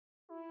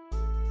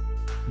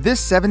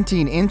This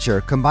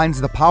 17-incher combines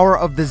the power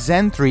of the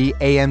Zen 3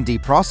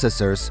 AMD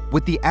processors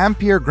with the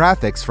Ampere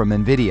graphics from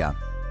NVIDIA.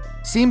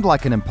 Seemed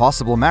like an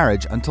impossible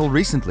marriage until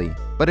recently,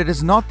 but it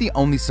is not the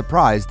only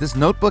surprise this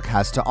notebook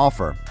has to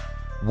offer.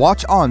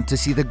 Watch on to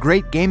see the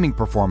great gaming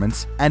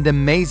performance and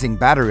amazing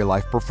battery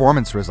life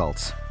performance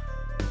results.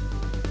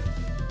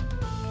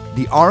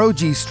 The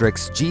ROG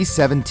Strix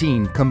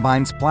G17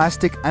 combines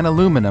plastic and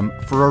aluminum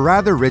for a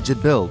rather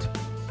rigid build.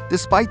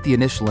 Despite the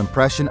initial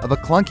impression of a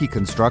clunky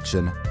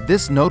construction,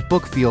 this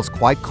notebook feels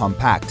quite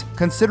compact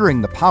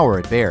considering the power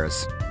it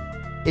bears.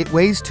 It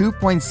weighs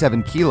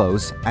 2.7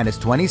 kilos and is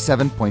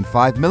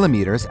 27.5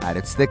 millimeters at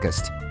its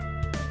thickest.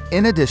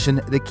 In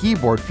addition, the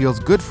keyboard feels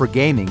good for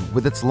gaming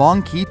with its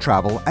long key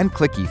travel and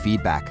clicky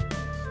feedback.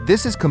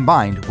 This is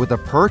combined with a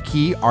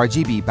per-key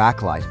RGB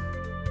backlight.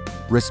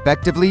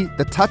 Respectively,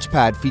 the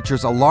touchpad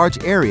features a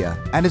large area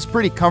and is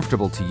pretty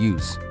comfortable to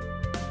use.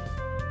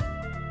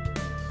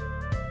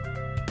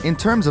 In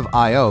terms of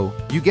I/O,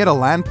 you get a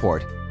LAN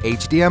port,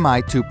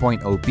 HDMI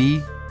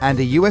 2.0B, and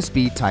a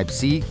USB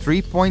Type-C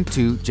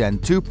 3.2 Gen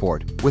 2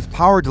 port with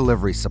power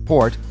delivery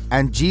support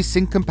and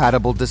G-Sync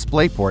compatible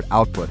DisplayPort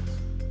output.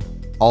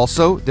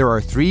 Also, there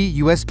are 3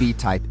 USB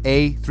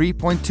Type-A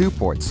 3.2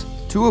 ports,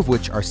 2 of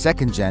which are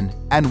 2nd gen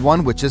and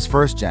 1 which is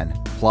 1st gen,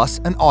 plus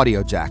an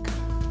audio jack.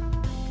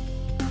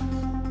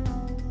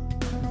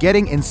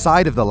 Getting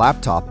inside of the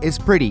laptop is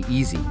pretty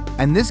easy,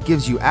 and this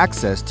gives you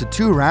access to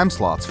 2 RAM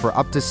slots for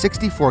up to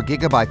 64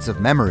 GB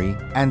of memory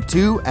and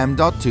 2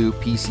 M.2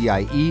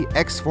 PCIe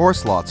X4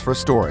 slots for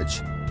storage.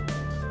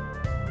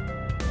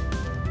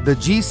 The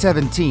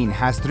G17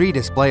 has 3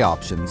 display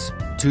options,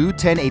 2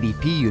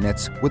 1080p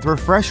units with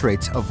refresh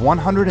rates of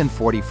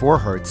 144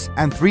 Hz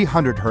and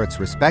 300 Hz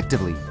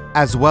respectively,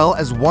 as well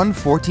as one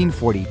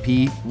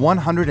 1440p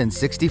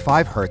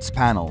 165 Hz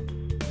panel.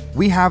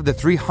 We have the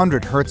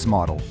 300 Hz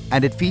model,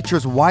 and it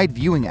features wide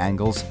viewing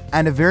angles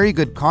and a very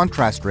good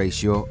contrast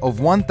ratio of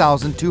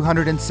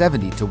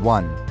 1270 to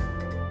 1.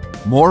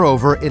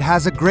 Moreover, it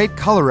has a great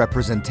color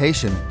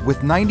representation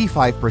with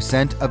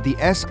 95% of the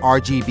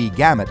sRGB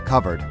gamut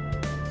covered.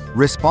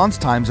 Response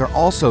times are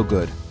also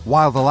good,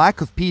 while the lack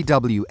of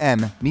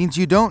PWM means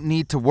you don't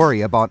need to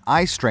worry about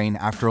eye strain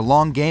after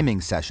long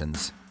gaming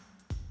sessions.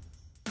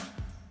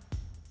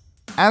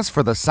 As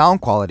for the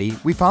sound quality,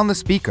 we found the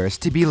speakers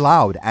to be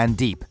loud and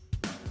deep.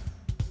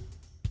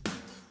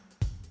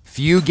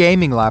 Few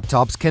gaming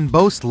laptops can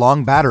boast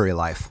long battery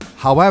life.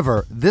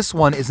 However, this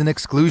one is an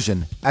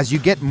exclusion, as you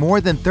get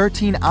more than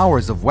 13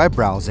 hours of web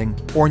browsing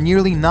or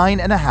nearly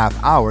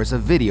 9.5 hours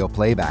of video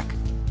playback.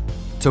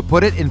 To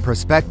put it in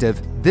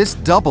perspective, this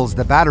doubles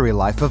the battery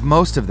life of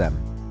most of them.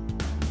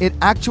 It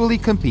actually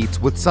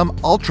competes with some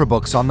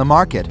Ultrabooks on the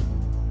market.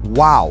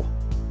 Wow!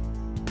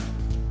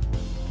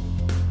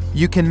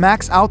 You can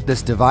max out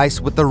this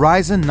device with the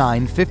Ryzen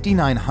 9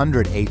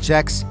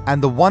 5900HX and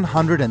the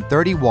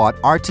 130-watt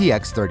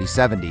RTX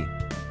 3070.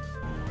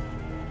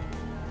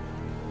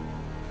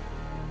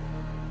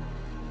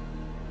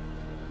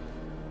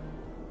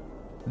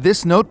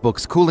 This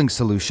notebook's cooling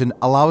solution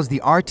allows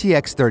the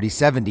RTX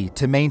 3070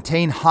 to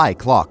maintain high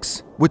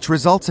clocks, which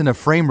results in a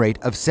frame rate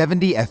of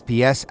 70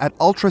 FPS at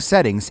ultra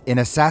settings in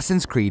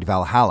Assassin's Creed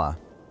Valhalla.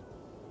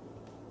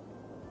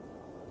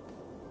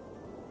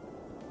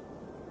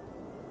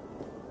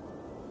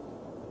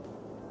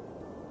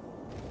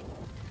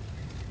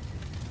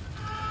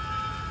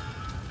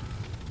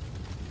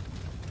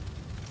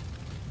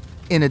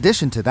 In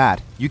addition to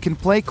that, you can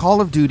play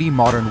Call of Duty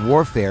Modern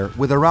Warfare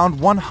with around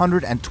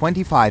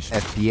 125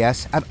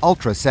 FPS at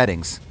ultra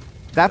settings.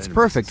 That's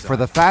perfect for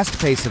the fast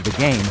pace of the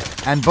game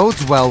and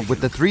bodes well with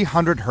the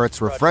 300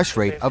 Hz refresh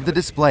rate of the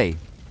display.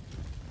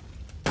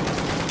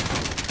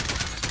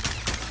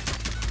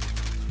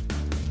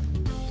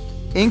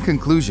 In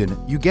conclusion,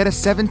 you get a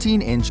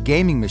 17-inch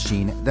gaming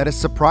machine that is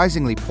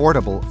surprisingly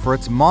portable for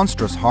its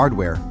monstrous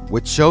hardware,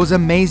 which shows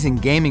amazing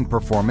gaming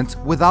performance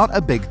without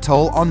a big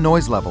toll on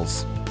noise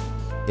levels.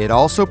 It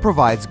also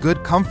provides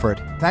good comfort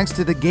thanks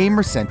to the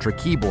gamer-centric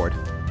keyboard.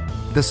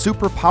 The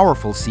super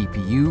powerful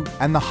CPU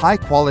and the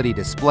high-quality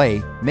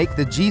display make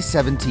the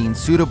G17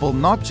 suitable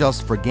not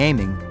just for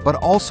gaming, but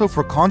also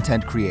for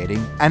content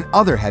creating and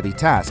other heavy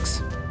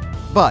tasks.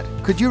 But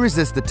could you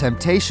resist the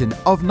temptation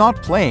of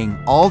not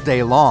playing all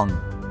day long?